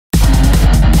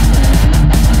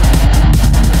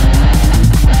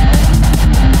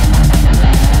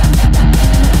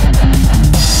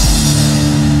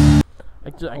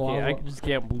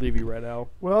can't believe you right now.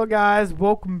 Well, guys,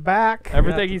 welcome back.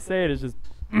 Everything he's saying is just.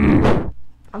 I'm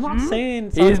not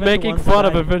saying He's making fun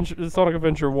of Sonic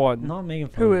Adventure 1. I'm not making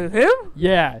fun. Who is him?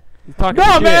 Yeah. He's talking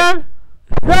No, shit. man.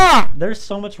 Ah! There's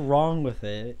so much wrong with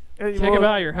it. Kick him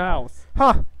out of your house.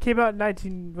 Huh? Came out in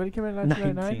 19. When did it came out in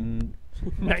 1999?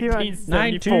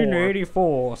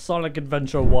 1984. Sonic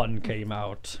Adventure 1 came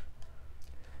out.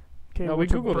 No, we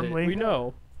googled it. We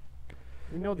know.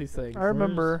 We know these things. I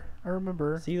remember.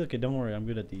 See, look, don't worry, I'm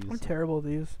good at these. I'm terrible at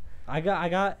these. I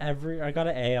got an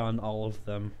A on all of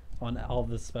them, on all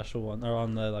the special ones, or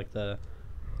on the the.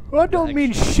 Well, it don't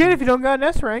mean shit if you don't got an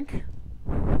S rank.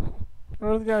 I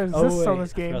don't think that exists on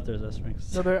this game. I forgot there's S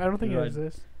ranks. No, I don't think it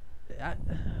exists.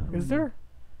 Is there?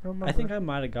 I think I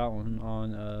might have got one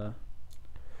on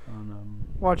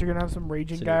Watch, you're gonna have some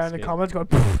raging City guy in the Escape. comments going,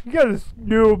 "You guys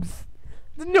noobs.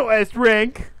 There's no S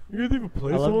rank." You guys even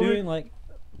play I love Sonic? doing like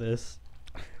this.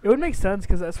 It would make sense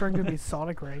because S rank would be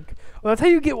Sonic rank. Well, that's how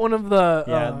you get one of the.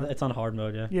 Yeah, it's on hard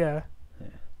mode. Yeah. Yeah. Yeah.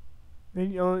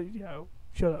 Then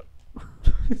shut up.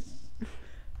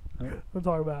 Don't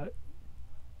talk about it.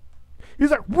 He's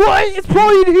like, what? It's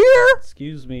probably in here.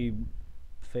 Excuse me,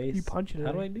 face. You punch it.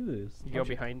 How do I do this? You go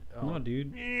behind. Oh. No,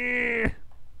 dude. Yeah.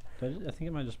 I think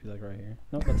it might just be like right here.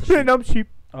 Nope, that's a sheep. No, I'm sheep.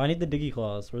 Oh, I need the diggy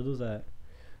claws. Where are those at?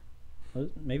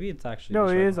 Maybe it's actually. No,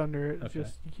 just it right is on- under it. It's Okay.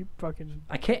 just you keep fucking.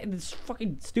 I can't. It's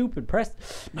fucking stupid.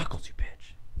 Press knuckles, you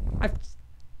bitch.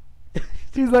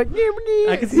 He's like,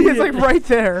 I can see He's it. like right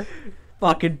there.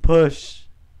 Fucking push.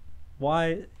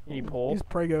 Why? Can you pull? He's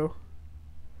prego.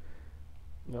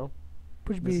 No.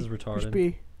 Push B. This is Push retarded.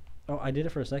 B. Oh, I did it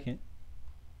for a second.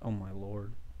 Oh my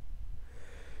lord.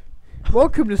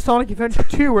 Welcome to Sonic Adventure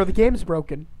 2, where the game's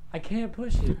broken. I can't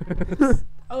push it.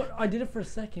 Oh, I did it for a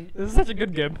second. This is such a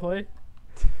good gameplay.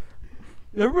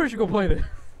 Everybody should go play this.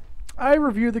 I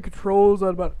reviewed the controls at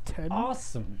about 10.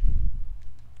 Awesome.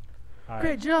 All right.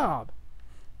 Great job.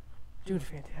 Dude,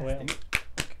 fantastic.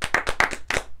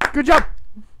 Well, Good job.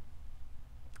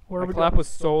 Where My are we clap going? was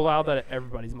so loud that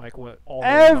everybody's mic went all the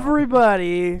way down.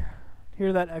 Everybody,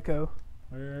 hear that echo?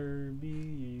 where be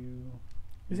you?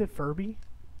 Is it Furby?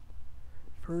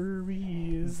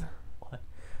 Furbies. What?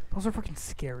 Those are fucking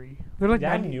scary. They're like They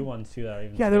have 90. new ones too that are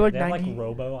even. Yeah, they're scary. like they have 90 like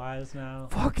robo eyes now.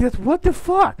 Fuck, that's what the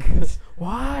fuck?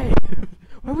 Why?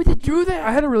 Why would they do that?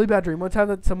 I had a really bad dream one time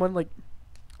that someone like,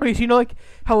 okay, so you know like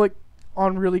how like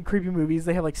on really creepy movies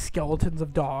they have like skeletons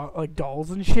of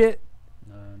dolls and shit.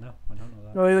 No, I don't know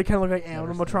that. No, they kind of look like Never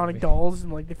seen the animatronic movie. dolls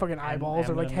and like the fucking eyeballs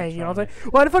are like hanging. I was like,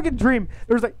 animatronic. well, I had a fucking dream.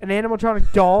 There was like an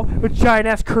animatronic doll with giant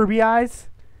ass Kirby eyes.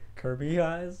 Kirby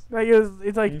eyes? Like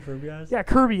it's like, You mean Furby eyes? yeah,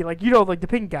 Kirby, like you know, like the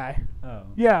pink guy. Oh.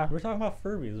 Yeah. We're talking about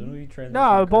Furbies. When we transition.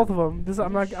 No, to both Kirby? of them. This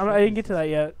I didn't get to that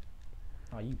yet.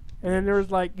 Oh, you. And then there was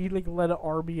like he like led an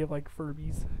army of like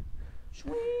Furbies.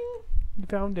 You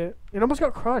found it. It almost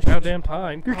got crushed. Goddamn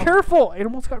time. You're careful. It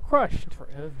almost got crushed.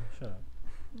 Forever. Shut up.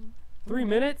 3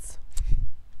 minutes?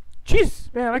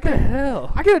 Jeez, man, I What the could hell?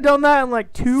 have done that in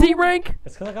like 2. C rank?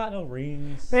 It's because I got no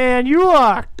rings. Man, you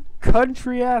are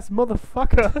country ass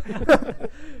motherfucker.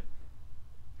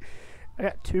 I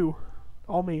got 2.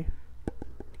 All me.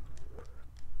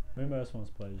 Maybe else wants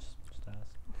to play. Just ask.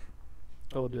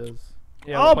 Oh, it does.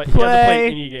 Yeah, I'll he hasn't played play.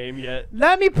 any game yet.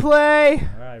 Let me play.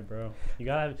 All right, bro. You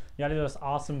gotta do this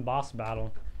awesome boss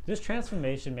battle. This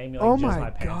transformation made me like Oh jizz my my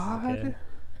pants as a kid. god.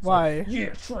 It's Why? Like, yeah,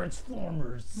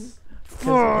 Transformers. Because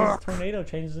Fuck. his tornado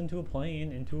changes into a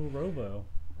plane, into a robo.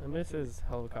 I miss his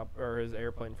helicopter or his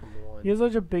airplane from 1. He has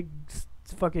such a big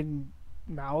fucking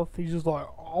mouth. He's just like,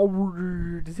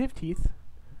 oh, does he have teeth?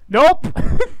 Nope.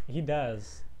 He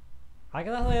does. I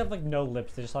guess they have like no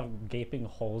lips. They just have gaping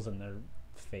holes in their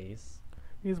face.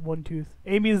 He has 1 tooth.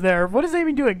 Amy's there. What is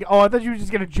Amy doing? Oh, I thought you were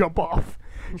just gonna jump off.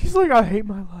 She's like, I hate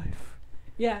my life.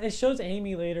 Yeah, it shows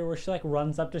Amy later where she like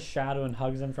runs up to Shadow and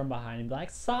hugs him from behind and be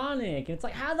like, Sonic! And it's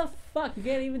like, how the fuck? You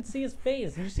can't even see his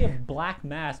face. You just see a black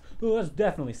mask. Oh, that's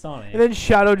definitely Sonic. And then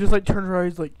Shadow just like turns around.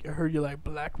 He's like, I heard you like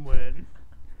black women.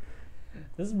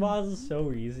 This boss is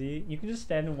so easy. You can just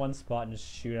stand in one spot and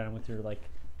just shoot at him with your like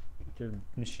your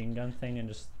machine gun thing and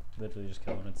just literally just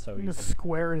kill him. It's so And just easy.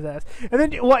 square his ass. And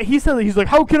then what he said? He's like,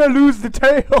 how can I lose the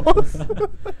tails?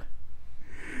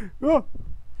 Oh.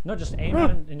 No, just aim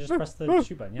at him and just press the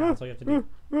shoot button. Yeah, that's all you have to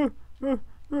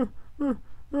do.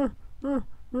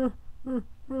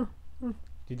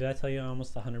 Dude, did I tell you I'm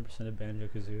almost 100% of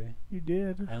Banjo-Kazooie? You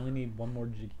did. I only need one more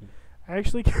Jiggy. I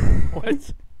actually.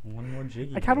 What? One more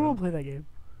Jiggy. I kind of bro. want to play that game.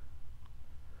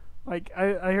 Like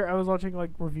I was watching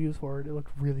like reviews for it. It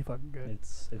looked really fucking good.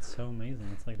 It's so amazing.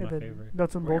 It's like And my then favorite.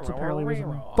 Nuts and Bolts apparently was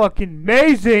fucking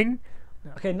amazing.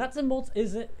 Okay, Nuts and Bolts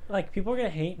isn't like people are gonna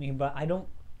hate me, but I don't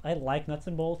I like Nuts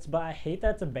and Bolts, but I hate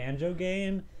that it's a banjo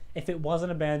game. If it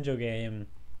wasn't a banjo game,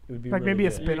 it would be like really maybe a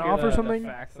good. spin-off or something. The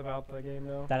facts about the game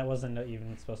though. That it wasn't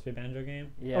even supposed to be a banjo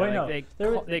game. Yeah, oh, wait, like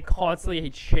no. they constantly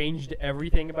changed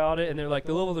everything about it, and they're like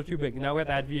the levels are too big. Now we have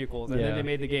to add vehicles, and then they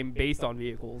made the game based on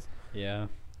vehicles. Yeah.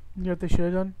 You know what they should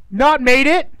have done? Not made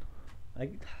it.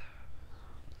 Like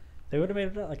they would have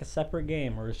made it like a separate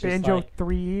game, or it's just Banjo like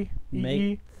 3E.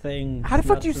 make things. How the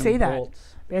fuck nuts do you and say that?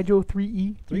 bolts. Banjo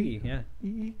 3E. 3E,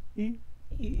 yeah.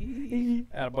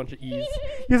 Add a bunch of E's.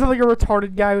 You sound like a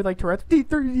retarded guy with like Tourette's.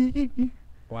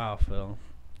 Wow, Phil.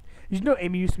 You know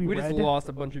Amy used to be We red. just lost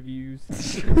a bunch of views.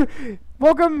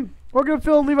 Welcome to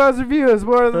Phil and Levi's Reviews,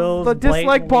 where Phil's the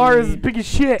dislike bar is blatantly big as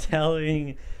shit.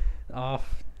 Telling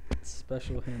off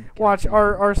special hint. Watch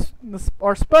our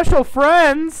special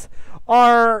friends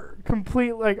are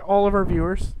complete like all of our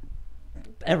viewers.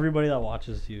 Everybody that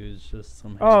watches you is just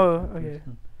some. Oh, okay.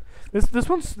 This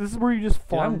is where you just Dude,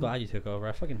 farm. I'm glad you took over.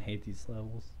 I fucking hate these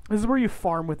levels. This is where you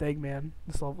farm with Eggman.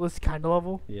 This kind of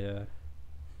level. Yeah.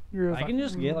 You're I can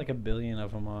just get like 1 billion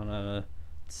of them on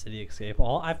City Escape.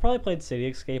 I've probably played City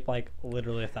Escape like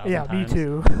literally 1,000 yeah, times. me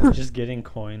too. Just getting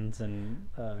coins and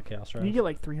Chaos Drive. You get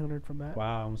like 300 from that.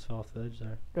 Wow, I almost fell off the edge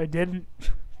there. I didn't.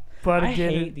 But I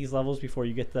didn't. hate these levels before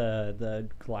you get the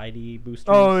glidey boosters.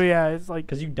 Oh yeah, it's like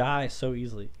Because you die so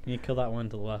easily. You kill that one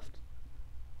to the left.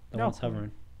 The No. one's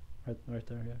hovering. Right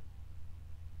there, yeah.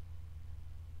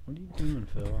 What are you doing,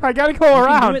 Phil? I gotta go You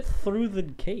around. can do it through the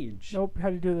cage. Nope. How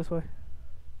do you do it this way?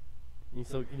 You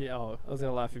still, yeah, oh, I was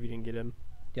gonna laugh if you didn't get in.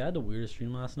 Yeah, I had the weirdest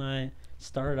dream last night.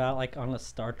 Started out like on a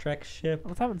Star Trek ship, I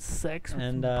was having sex with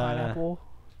And, some pineapple.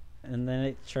 and then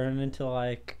it turned into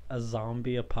like a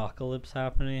zombie apocalypse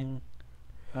happening.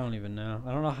 I don't even know.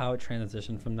 I don't know how it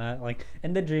transitioned from that. Like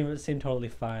in the dream, it seemed totally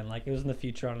fine. Like it was in the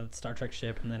future on a Star Trek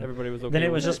ship, and then Everybody was okay. then it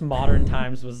with was just modern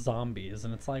times with zombies,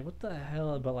 and it's like what the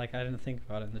hell? But like I didn't think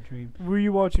about it in the dream. Were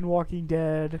you watching Walking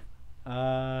Dead?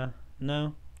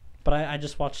 No, but I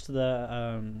just watched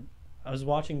the I was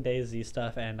watching DayZ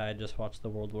stuff, and I just watched the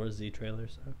World War Z trailer.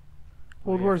 So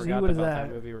World I War Z. forgot What is about that?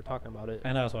 movie. We were talking about it.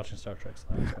 and I was watching Star Trek. So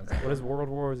What is World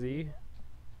War Z? Is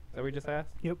that what we just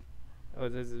asked? Yep. Oh,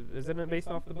 isn't it based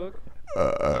off the book?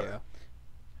 Yeah.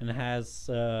 And it has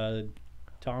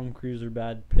Tom Cruise or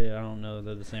Brad Pitt. I don't know.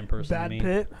 They're the same person. to Bad me.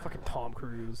 Pit. Fucking Tom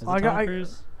Cruise. Is it I Tom got- I-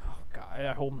 Cruise? Oh God,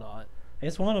 I hope not.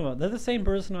 It's one of them. They're the same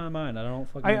person in my mind. I don't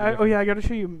fucking. Oh yeah, I gotta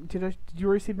show you. Did you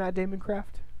already see Matt Damon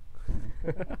craft?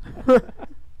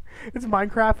 It's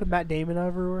Minecraft with Matt Damon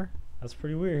everywhere. That's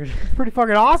pretty weird. It's pretty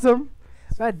fucking awesome.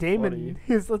 Matt Damon,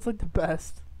 funny. that's like the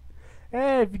best.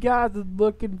 Hey, if you guys are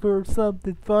looking for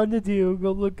something fun to do,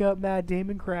 go look up Matt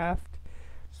Damon craft.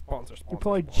 Sponsor. You'll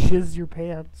probably jizz your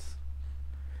pants.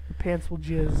 Your pants will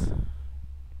jizz.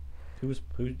 Who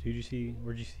did you see?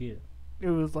 Where'd you see it? It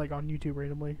was like on YouTube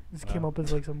randomly. This came Oh. up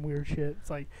as like some weird shit. It's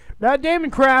like Matt Damon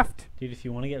craft. Dude, if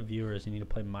you want to get viewers, you need to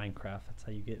play Minecraft. That's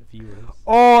how you get viewers.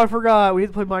 Oh, I forgot. We had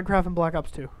to play Minecraft and Black Ops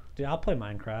 2. Dude, I'll play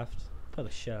Minecraft. Play the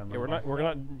shit out of Yeah, Minecraft. we're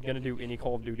not gonna do any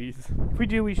Call of Duties. If we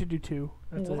do, we should do 2.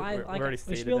 That's Well, it. We already we should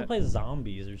stated be able to that. play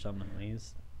zombies or something at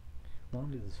least.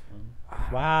 Zombies is fun.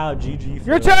 Wow, GG.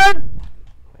 Your Phil. turn.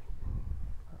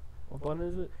 What button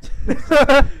is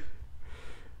it?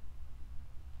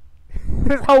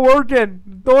 It's not working.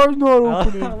 The door's not I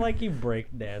opening. like you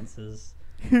break dances.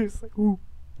 He's like, ooh.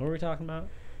 What were we talking about?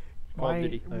 Call of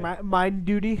Duty. Mind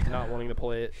duty. Not wanting to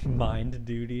play it. Mind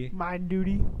duty. Mind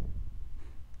duty.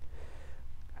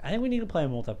 I think we need to play a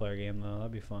multiplayer game though.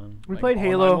 That'd be fun. We Like, played online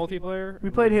Halo. multiplayer. We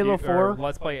played Halo 4.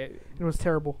 Let's play. It was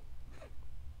terrible.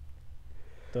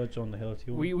 Don't join the Halo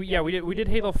 2. We did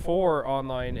Halo 4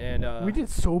 online, and We did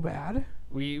so bad.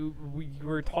 we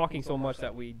were talking so much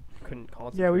that we couldn't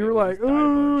concentrate. Yeah, we were like, just died a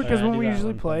ooh, bunch. because Yeah, I when do we that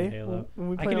usually when play, playing Halo. when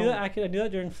we I play can do on- that. I can do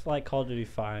that during like Call of Duty.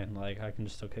 Fine. Like I can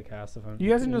just still kick ass if I'm. You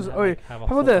guys can just- oh, wait, have a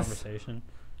how full about this? Conversation.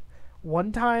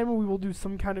 One time we will do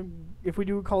some kind of, if we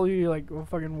do a Call of Duty like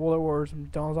fucking World at War or some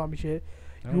Donald Zombie shit,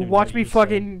 I don't you even watch know me what you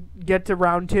fucking get to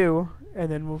round 2, and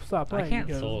then we'll stop said. playing. I can't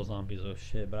because- solo zombies oh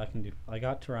shit, but I can do. I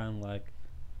got to round like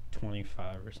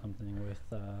 25 or something with.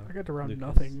 I got to round Lucas.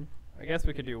 nothing. I guess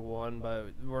we could do one, but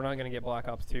we're not gonna get Black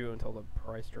Ops 2 until the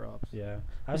price drops. Yeah, I Which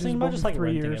was is thinking about just like 3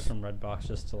 renting years. it from Redbox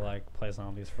just to like play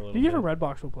zombies for a little You bit. get a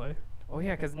Redbox will play. Oh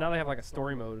yeah, because now they have like a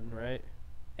story mode, right?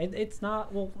 It's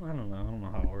not. Well, I don't know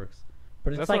how it works,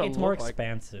 but it's That's like what it it's more looked like.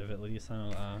 expansive at least. I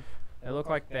don't know. It looked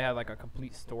like they had like a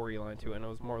complete storyline to it, and it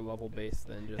was more level based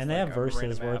than just. And they like have a random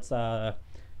verses where map.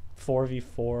 it's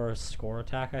 4v4 score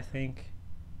attack. I think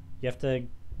you have to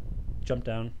jump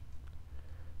down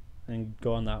and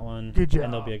go on that one. Good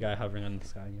And there'll job. be a guy hovering on the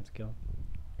sky and gets killed.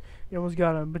 You almost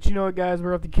got him. But you know what, guys?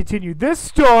 We're going to have to continue this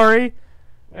story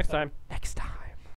Next time. Next time.